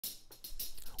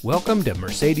Welcome to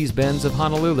Mercedes-Benz of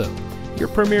Honolulu, your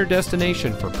premier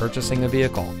destination for purchasing a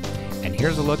vehicle. And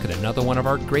here's a look at another one of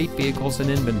our great vehicles in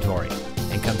inventory,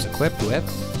 and comes equipped with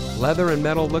leather and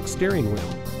metal look steering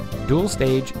wheel, dual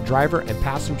stage driver and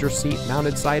passenger seat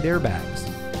mounted side airbags,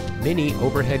 mini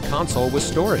overhead console with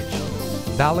storage,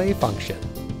 valet function,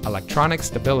 electronic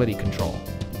stability control,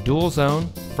 dual zone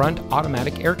front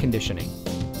automatic air conditioning,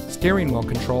 steering wheel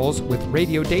controls with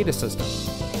radio data system,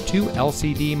 2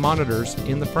 LCD monitors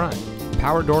in the front,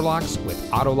 power door locks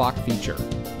with auto lock feature,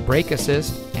 brake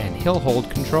assist and hill hold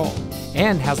control,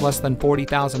 and has less than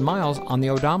 40,000 miles on the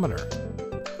odometer.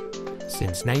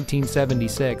 Since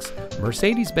 1976,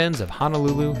 Mercedes-Benz of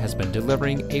Honolulu has been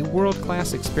delivering a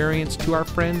world-class experience to our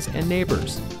friends and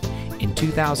neighbors. In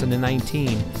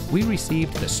 2019, we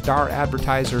received the Star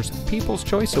Advertiser's People's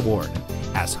Choice Award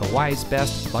as Hawaii's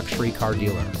best luxury car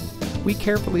dealer. We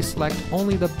carefully select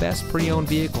only the best pre-owned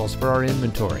vehicles for our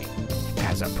inventory.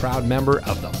 As a proud member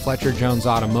of the Fletcher Jones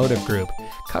Automotive Group,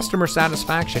 customer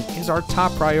satisfaction is our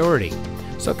top priority.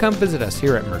 So come visit us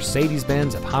here at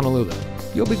Mercedes-Benz of Honolulu.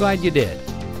 You'll be glad you did.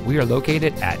 We are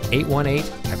located at 818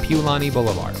 Kapiolani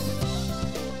Blvd.